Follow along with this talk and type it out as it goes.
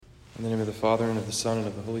In the name of the Father, and of the Son, and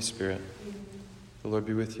of the Holy Spirit. Amen. The Lord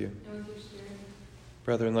be with you. And with your spirit.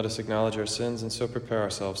 Brethren, let us acknowledge our sins and so prepare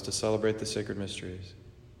ourselves to celebrate the sacred mysteries.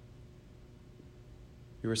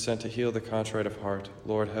 You were sent to heal the contrite of heart.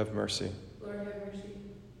 Lord, have mercy. Lord, have mercy.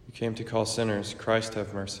 You came to call sinners. Christ,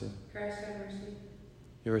 have mercy. Christ, have mercy.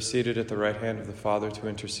 You are seated at the right hand of the Father to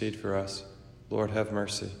intercede for us. Lord, have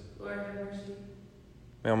mercy. Lord, have mercy.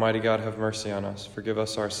 May Almighty God have mercy on us, forgive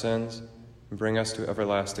us our sins, and bring us to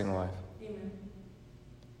everlasting life. Amen.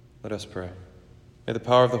 Let us pray. May the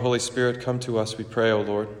power of the Holy Spirit come to us, we pray, O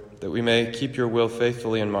Lord, that we may keep your will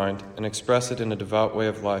faithfully in mind and express it in a devout way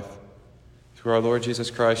of life. Through our Lord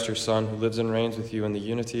Jesus Christ, your Son, who lives and reigns with you in the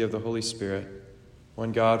unity of the Holy Spirit,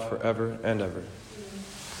 one God forever and ever. Amen.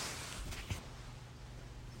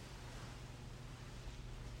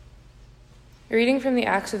 A reading from the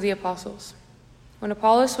Acts of the Apostles. When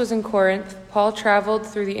Apollos was in Corinth, Paul traveled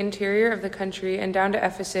through the interior of the country and down to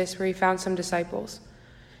Ephesus, where he found some disciples.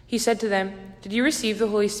 He said to them, "Did you receive the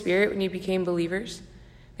Holy Spirit when you became believers?"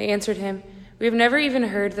 They answered him, "We have never even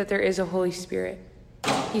heard that there is a Holy Spirit."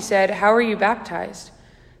 He said, "How were you baptized?"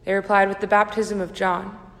 They replied, "With the baptism of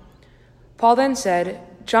John." Paul then said,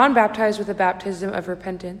 "John baptized with a baptism of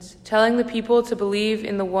repentance, telling the people to believe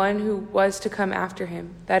in the one who was to come after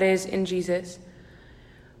him, that is, in Jesus."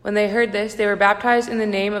 When they heard this, they were baptized in the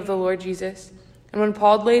name of the Lord Jesus. And when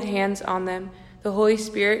Paul laid hands on them, the Holy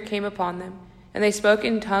Spirit came upon them, and they spoke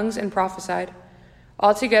in tongues and prophesied.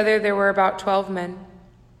 Altogether there were about 12 men.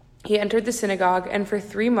 He entered the synagogue and for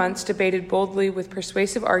 3 months debated boldly with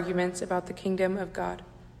persuasive arguments about the kingdom of God.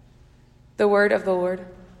 The word of the Lord.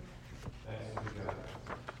 Thanks be to God.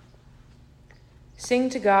 Sing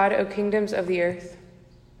to God, O kingdoms of the earth.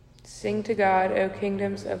 Sing to God, O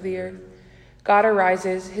kingdoms of the earth. God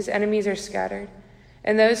arises, his enemies are scattered,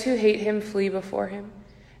 and those who hate him flee before him.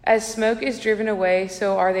 As smoke is driven away,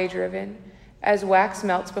 so are they driven, as wax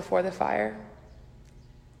melts before the fire.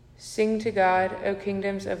 Sing to God, O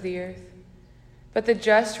kingdoms of the earth. But the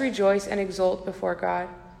just rejoice and exult before God.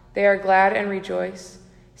 They are glad and rejoice.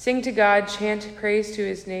 Sing to God, chant praise to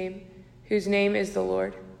his name, whose name is the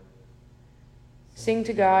Lord. Sing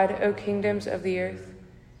to God, O kingdoms of the earth.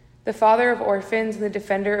 The father of orphans and the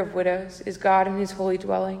defender of widows is God in his holy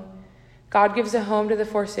dwelling. God gives a home to the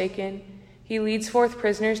forsaken. He leads forth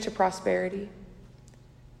prisoners to prosperity.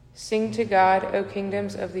 Sing to God, O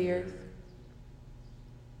kingdoms of the earth.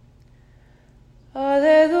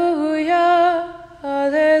 Alleluia,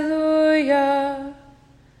 alleluia,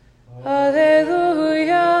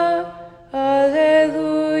 alleluia,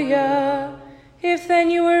 alleluia. If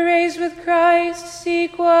then you were raised with Christ,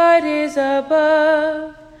 seek what is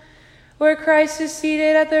above, where Christ is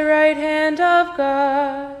seated at the right hand of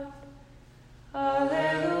God.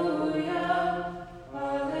 Alleluia,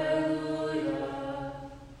 alleluia.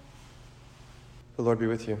 The Lord be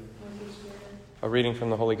with you. A reading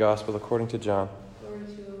from the Holy Gospel according to John. Glory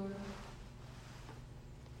to you, Lord.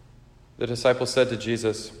 The disciples said to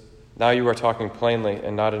Jesus, "Now you are talking plainly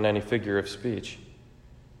and not in any figure of speech.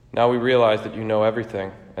 Now we realize that you know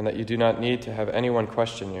everything and that you do not need to have anyone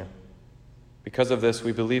question you. Because of this,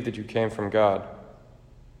 we believe that you came from God."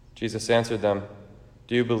 Jesus answered them,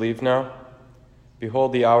 "Do you believe now?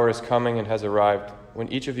 Behold, the hour is coming and has arrived, when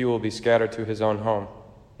each of you will be scattered to his own home,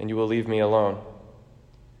 and you will leave me alone.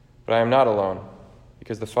 But I am not alone,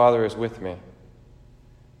 because the Father is with me.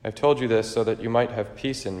 I have told you this so that you might have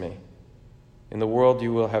peace in me. In the world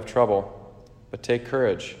you will have trouble, but take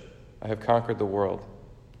courage, I have conquered the world."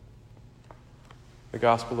 The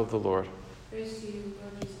Gospel of the Lord. Praise to you,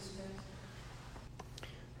 Lord Jesus Christ. A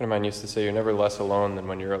friend of mine used to say, "You're never less alone than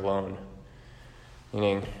when you're alone."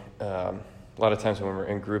 Meaning, a lot of times when we're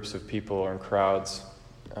in groups of people or in crowds,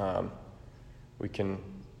 we can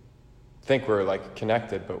think we're like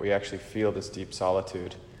connected, but we actually feel this deep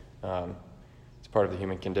solitude. It's part of the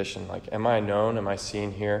human condition. Like, am I known? Am I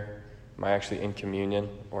seen here? Am I actually in communion?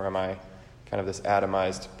 Or am I kind of this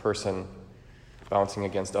atomized person bouncing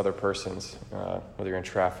against other persons, whether you're in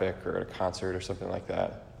traffic or at a concert or something like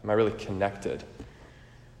that? Am I really connected?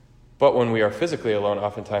 But when we are physically alone,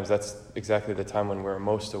 oftentimes that's exactly the time when we're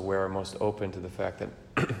most aware, most open to the fact that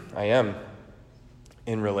I am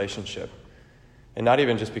in relationship. And not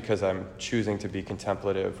even just because I'm choosing to be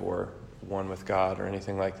contemplative or one with God or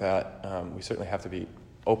anything like that. We certainly have to be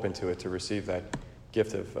open to it to receive that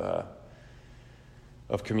gift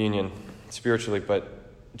of communion spiritually, but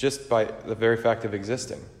just by the very fact of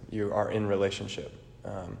existing, you are in relationship.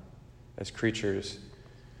 As creatures,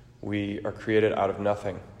 we are created out of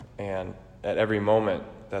nothing, and at every moment,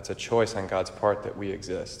 that's a choice on God's part that we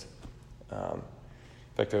exist. In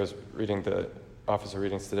fact, I was reading the Office of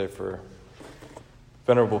Readings today for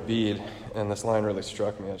Venerable Bede, and this line really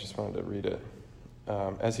struck me. I just wanted to read it.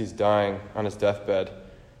 As he's dying on his deathbed,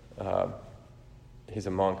 he's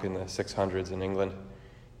a monk in the 600s in England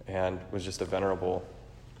and was just a venerable,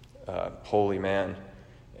 holy man.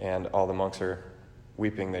 And all the monks are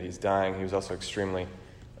weeping that he's dying. He was also extremely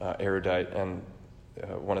erudite, and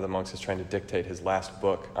one of the monks is trying to dictate his last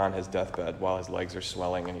book on his deathbed while his legs are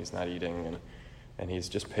swelling and he's not eating. And he's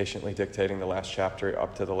just patiently dictating the last chapter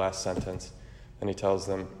up to the last sentence. And he tells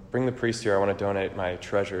them, "Bring the priest here. I want to donate my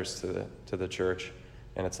treasures to the church."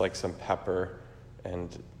 And it's like some pepper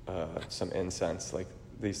and some incense, like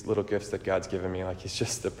these little gifts that God's given me. Like he's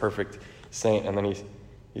just the perfect saint. And then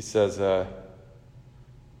he says,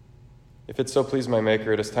 "If it so please my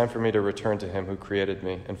Maker, it is time for me to return to him who created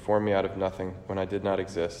me and formed me out of nothing when I did not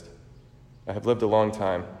exist. I have lived a long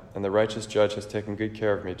time, and the righteous judge has taken good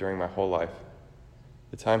care of me during my whole life.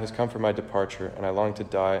 The time has come for my departure, and I long to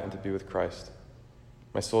die and to be with Christ.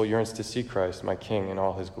 My soul yearns to see Christ, my King, in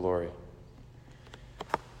all his glory."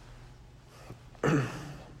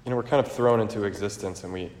 We're kind of thrown into existence,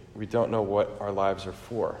 and we don't know what our lives are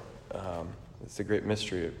for. It's a great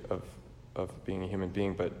mystery of being a human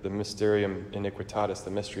being, but the mysterium iniquitatis,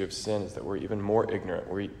 the mystery of sin, is that we're even more ignorant.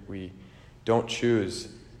 We don't choose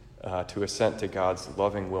to assent to God's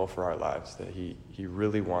loving will for our lives, that he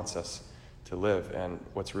really wants us to live. And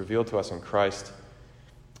what's revealed to us in Christ,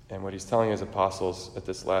 and what he's telling his apostles at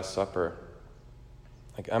this Last Supper,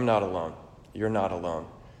 like, I'm not alone. You're not alone.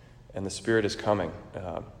 And the Spirit is coming.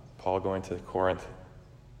 Paul going to Corinth,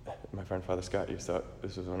 my friend Father Scott used to,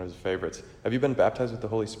 this was one of his favorites. Have you been baptized with the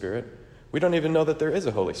Holy Spirit? We don't even know that there is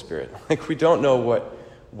a Holy Spirit. Like, we don't know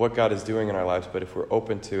what God is doing in our lives, but if we're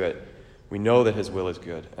open to it, we know that his will is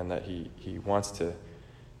good and that he wants to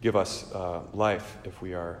give us life if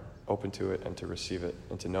we are open to it and to receive it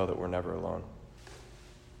and to know that we're never alone.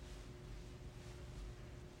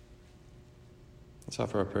 Let's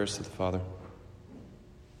offer our prayers to the Father.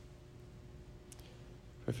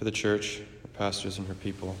 Pray for the church, her pastors, and her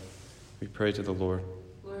people. We pray to the Lord.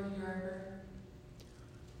 Lord, hear our prayer.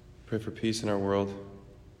 Pray for peace in our world.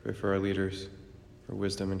 Pray for our leaders, for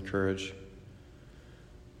wisdom and courage.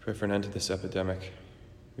 Pray for an end to this epidemic.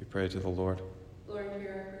 We pray to the Lord. Lord,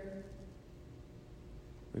 hear our prayer.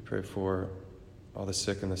 We pray for all the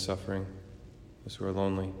sick and the suffering, those who are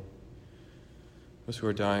lonely, those who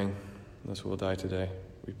are dying, those who will die today.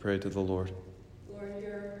 We pray to the Lord. Lord,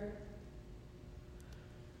 hear our prayer.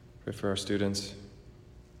 Pray for our students.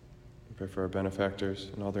 We pray for our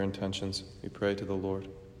benefactors and all their intentions. We pray to the Lord.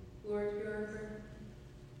 Lord, hear our prayer.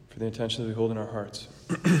 For the intentions we hold in our hearts.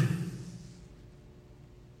 We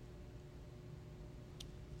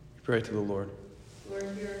pray to the Lord. Lord,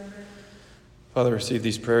 hear our prayer. Father, receive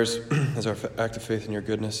these prayers as our act of faith in your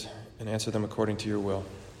goodness and answer them according to your will.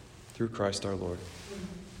 Through Christ our Lord.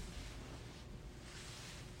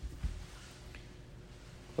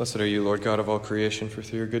 Blessed are you, Lord God of all creation, for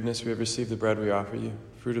through your goodness we have received the bread we offer you.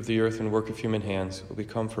 Fruit of the earth and work of human hands will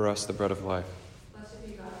become for us the bread of life. Blessed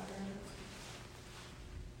be God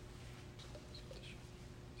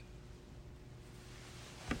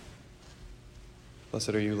forever. Blessed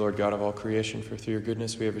are you, Lord God of all creation, for through your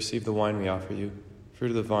goodness we have received the wine we offer you. Fruit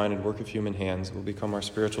of the vine and work of human hands will become our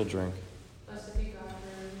spiritual drink. Blessed be God forever.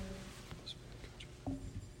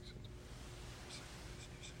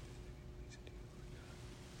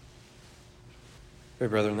 Pray,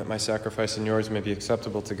 brethren, that my sacrifice and yours may be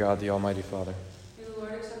acceptable to God, the Almighty Father. May the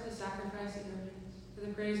Lord accept the sacrifice at your hands, for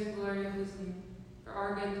the praise and glory of his name, for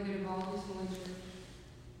our good and the good of all his holy church.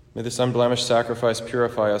 May this unblemished sacrifice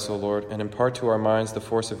purify us, O Lord, and impart to our minds the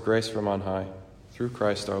force of grace from on high. Through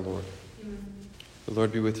Christ our Lord. Amen. The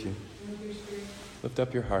Lord be with you. And with your spirit, Lift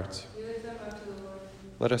up your hearts. we lift them up to the Lord.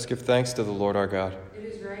 Let us give thanks to the Lord our God. It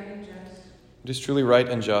is right and just. It is truly right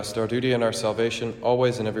and just, our duty and our salvation,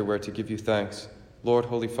 always and everywhere to give you thanks, Lord,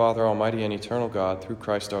 Holy Father, Almighty and eternal God, through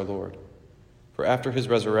Christ our Lord. For after his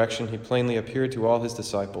resurrection he plainly appeared to all his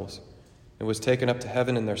disciples, and was taken up to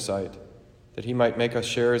heaven in their sight, that he might make us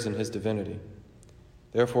sharers in his divinity.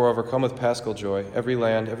 Therefore, overcome with paschal joy, every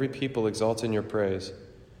land, every people exalts in your praise,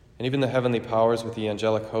 and even the heavenly powers with the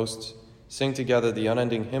angelic hosts sing together the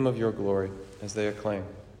unending hymn of your glory as they acclaim.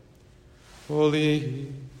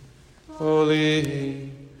 Holy,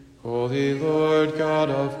 holy, holy Lord God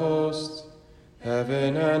of hosts,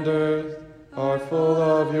 heaven and earth are full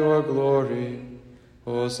of your glory.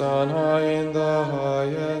 Hosanna in the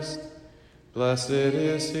highest. Blessed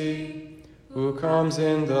is he who comes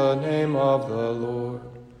in the name of the Lord.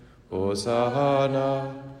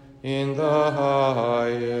 Hosanna in the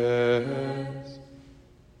highest.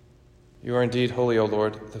 You are indeed holy, O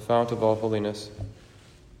Lord, the fount of all holiness.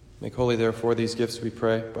 Make holy, therefore, these gifts, we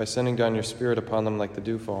pray, by sending down your Spirit upon them like the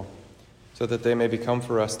dewfall, so that they may become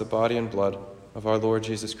for us the body and blood of our Lord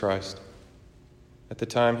Jesus Christ. At the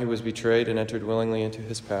time he was betrayed and entered willingly into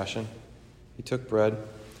his passion, he took bread,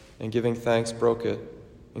 and giving thanks, broke it,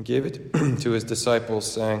 and gave it to his disciples,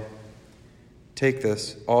 saying, "Take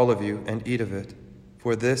this, all of you, and eat of it,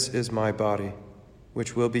 for this is my body,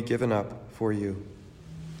 which will be given up for you."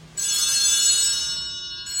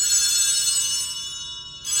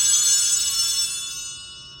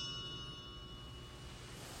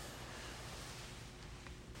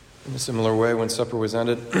 In a similar way, when supper was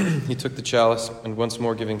ended, he took the chalice, and once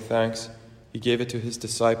more giving thanks, he gave it to his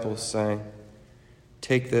disciples, saying,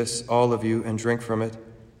 "Take this, all of you, and drink from it,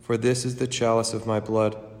 for this is the chalice of my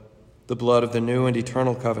blood, the blood of the new and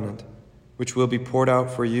eternal covenant, which will be poured out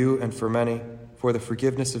for you and for many for the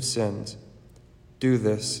forgiveness of sins. Do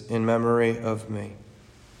this in memory of me."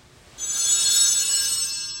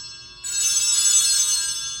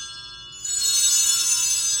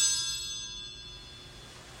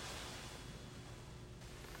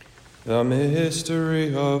 The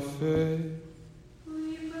mystery of faith.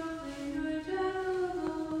 We proclaim your death,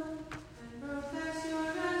 O Lord, and profess your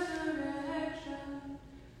resurrection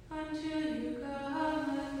until you come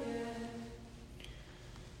again.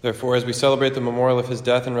 Therefore, as we celebrate the memorial of his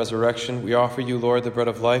death and resurrection, we offer you, Lord, the bread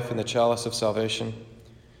of life and the chalice of salvation,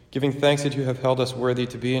 giving thanks that you have held us worthy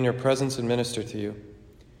to be in your presence and minister to you.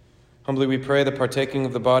 Humbly we pray that, partaking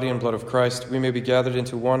of the body and blood of Christ, we may be gathered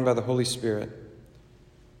into one by the Holy Spirit.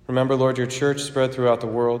 Remember, Lord, your church spread throughout the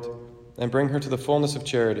world, and bring her to the fullness of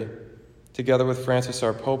charity, together with Francis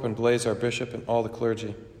our Pope and Blaise our Bishop and all the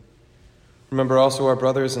clergy. Remember also our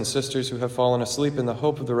brothers and sisters who have fallen asleep in the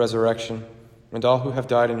hope of the resurrection, and all who have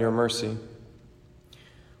died in your mercy.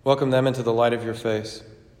 Welcome them into the light of your face.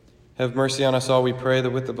 Have mercy on us all, we pray, that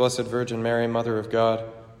with the Blessed Virgin Mary, Mother of God,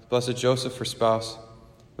 the Blessed Joseph, her spouse,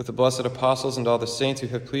 with the blessed apostles and all the saints who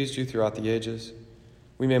have pleased you throughout the ages,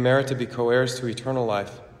 we may merit to be co-heirs to eternal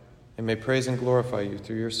life, and may praise and glorify you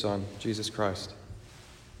through your Son, Jesus Christ.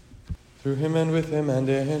 Through him and with him and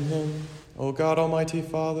in him, O God, Almighty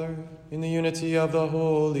Father, in the unity of the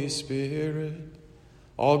Holy Spirit,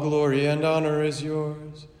 all glory and honor is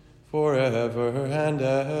yours, forever and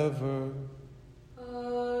ever.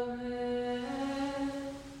 Amen.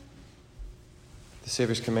 The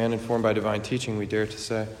Savior's command, informed by divine teaching, we dare to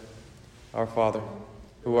say, Our Father,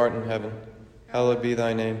 who art in heaven, hallowed be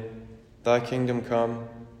thy name. Thy kingdom come,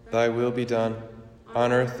 thy will be done,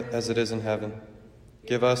 on earth as it is in heaven.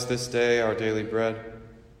 Give us this day our daily bread,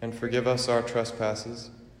 and forgive us our trespasses,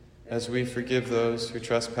 as we forgive those who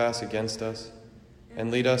trespass against us.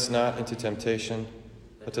 And lead us not into temptation,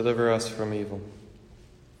 but deliver us from evil.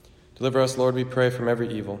 Deliver us, Lord, we pray, from every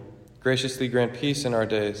evil. Graciously grant peace in our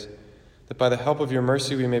days, that by the help of your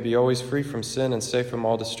mercy we may be always free from sin and safe from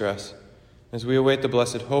all distress, as we await the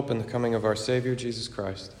blessed hope and the coming of our Savior, Jesus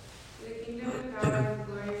Christ. The kingdom and power and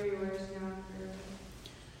glory are yours now and forever.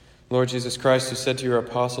 Lord Jesus Christ, who said to your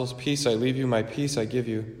apostles, "Peace I leave you, my peace I give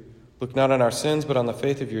you," look not on our sins, but on the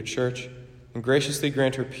faith of your church, and graciously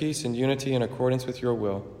grant her peace and unity in accordance with your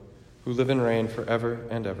will, who live and reign forever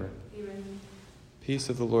and ever. Amen. Peace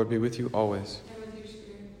of the Lord be with you always. And with your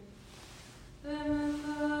spirit. Lamb of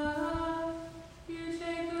God, you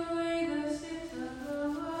take away the sins of the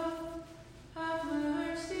world. Have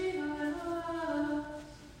mercy on us.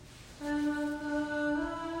 Lamb of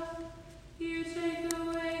God, you take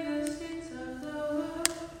away the sins of the world.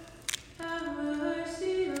 Have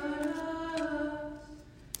mercy on us.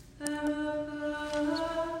 Lamb of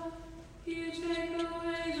God, you take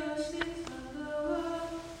away the sins of the world.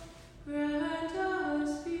 Grant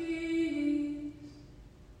us peace.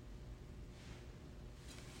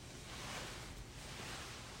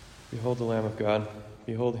 Behold the Lamb of God.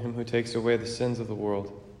 Behold him who takes away the sins of the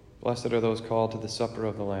world. Blessed are those called to the supper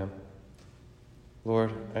of the Lamb.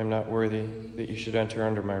 Lord, I am not worthy that you should enter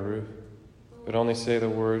under my roof, but only say the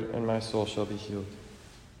word, and my soul shall be healed.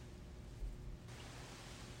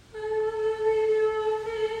 I will believe your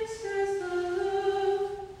things, says the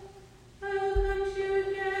Lord. I will come to you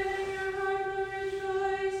again, and your heart will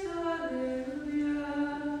rejoice. Hallelujah.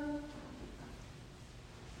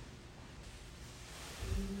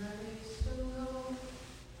 In Christ alone,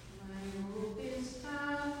 my hope is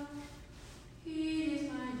found. He is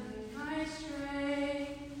my light, my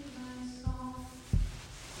strength, my song.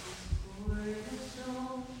 His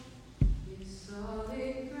cornerstone, His song.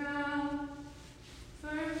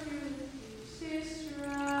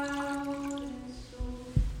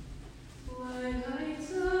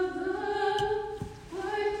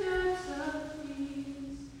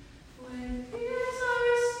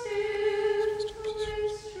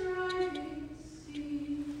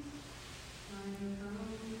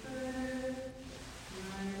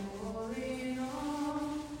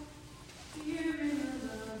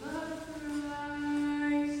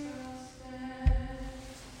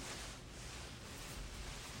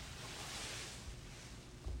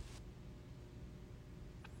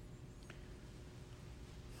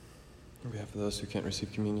 For those who can't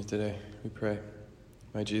receive communion today, we pray.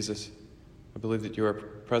 My Jesus, I believe that you are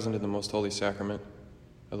present in the most holy sacrament.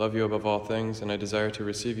 I love you above all things, and I desire to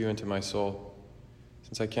receive you into my soul.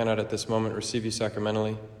 Since I cannot at this moment receive you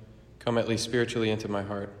sacramentally, come at least spiritually into my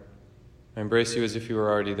heart. I embrace you as if you were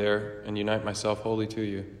already there, and unite myself wholly to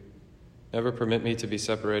you. Never permit me to be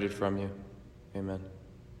separated from you. Amen.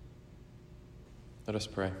 Let us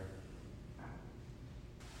pray.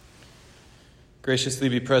 Graciously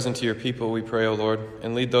be present to your people, we pray, O Lord,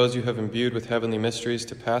 and lead those you have imbued with heavenly mysteries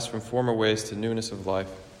to pass from former ways to newness of life.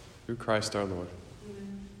 Through Christ our Lord.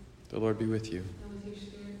 Amen. The Lord be with you. And with your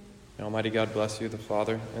spirit. May Almighty God bless you, the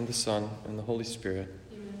Father, and the Son, and the Holy Spirit.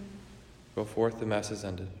 Amen. Go forth, the Mass is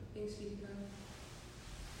ended. Thanks be to God.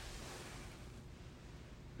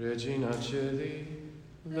 Regina Celi,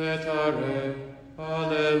 letare,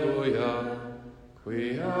 alleluia,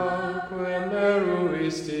 quiaque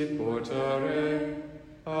meruisti portare,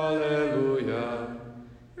 alleluia,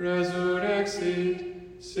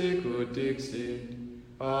 resurrexit, sicut dixit,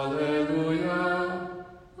 alleluia,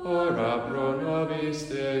 ora pro nobis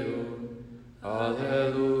Deum,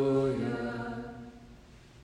 alleluia.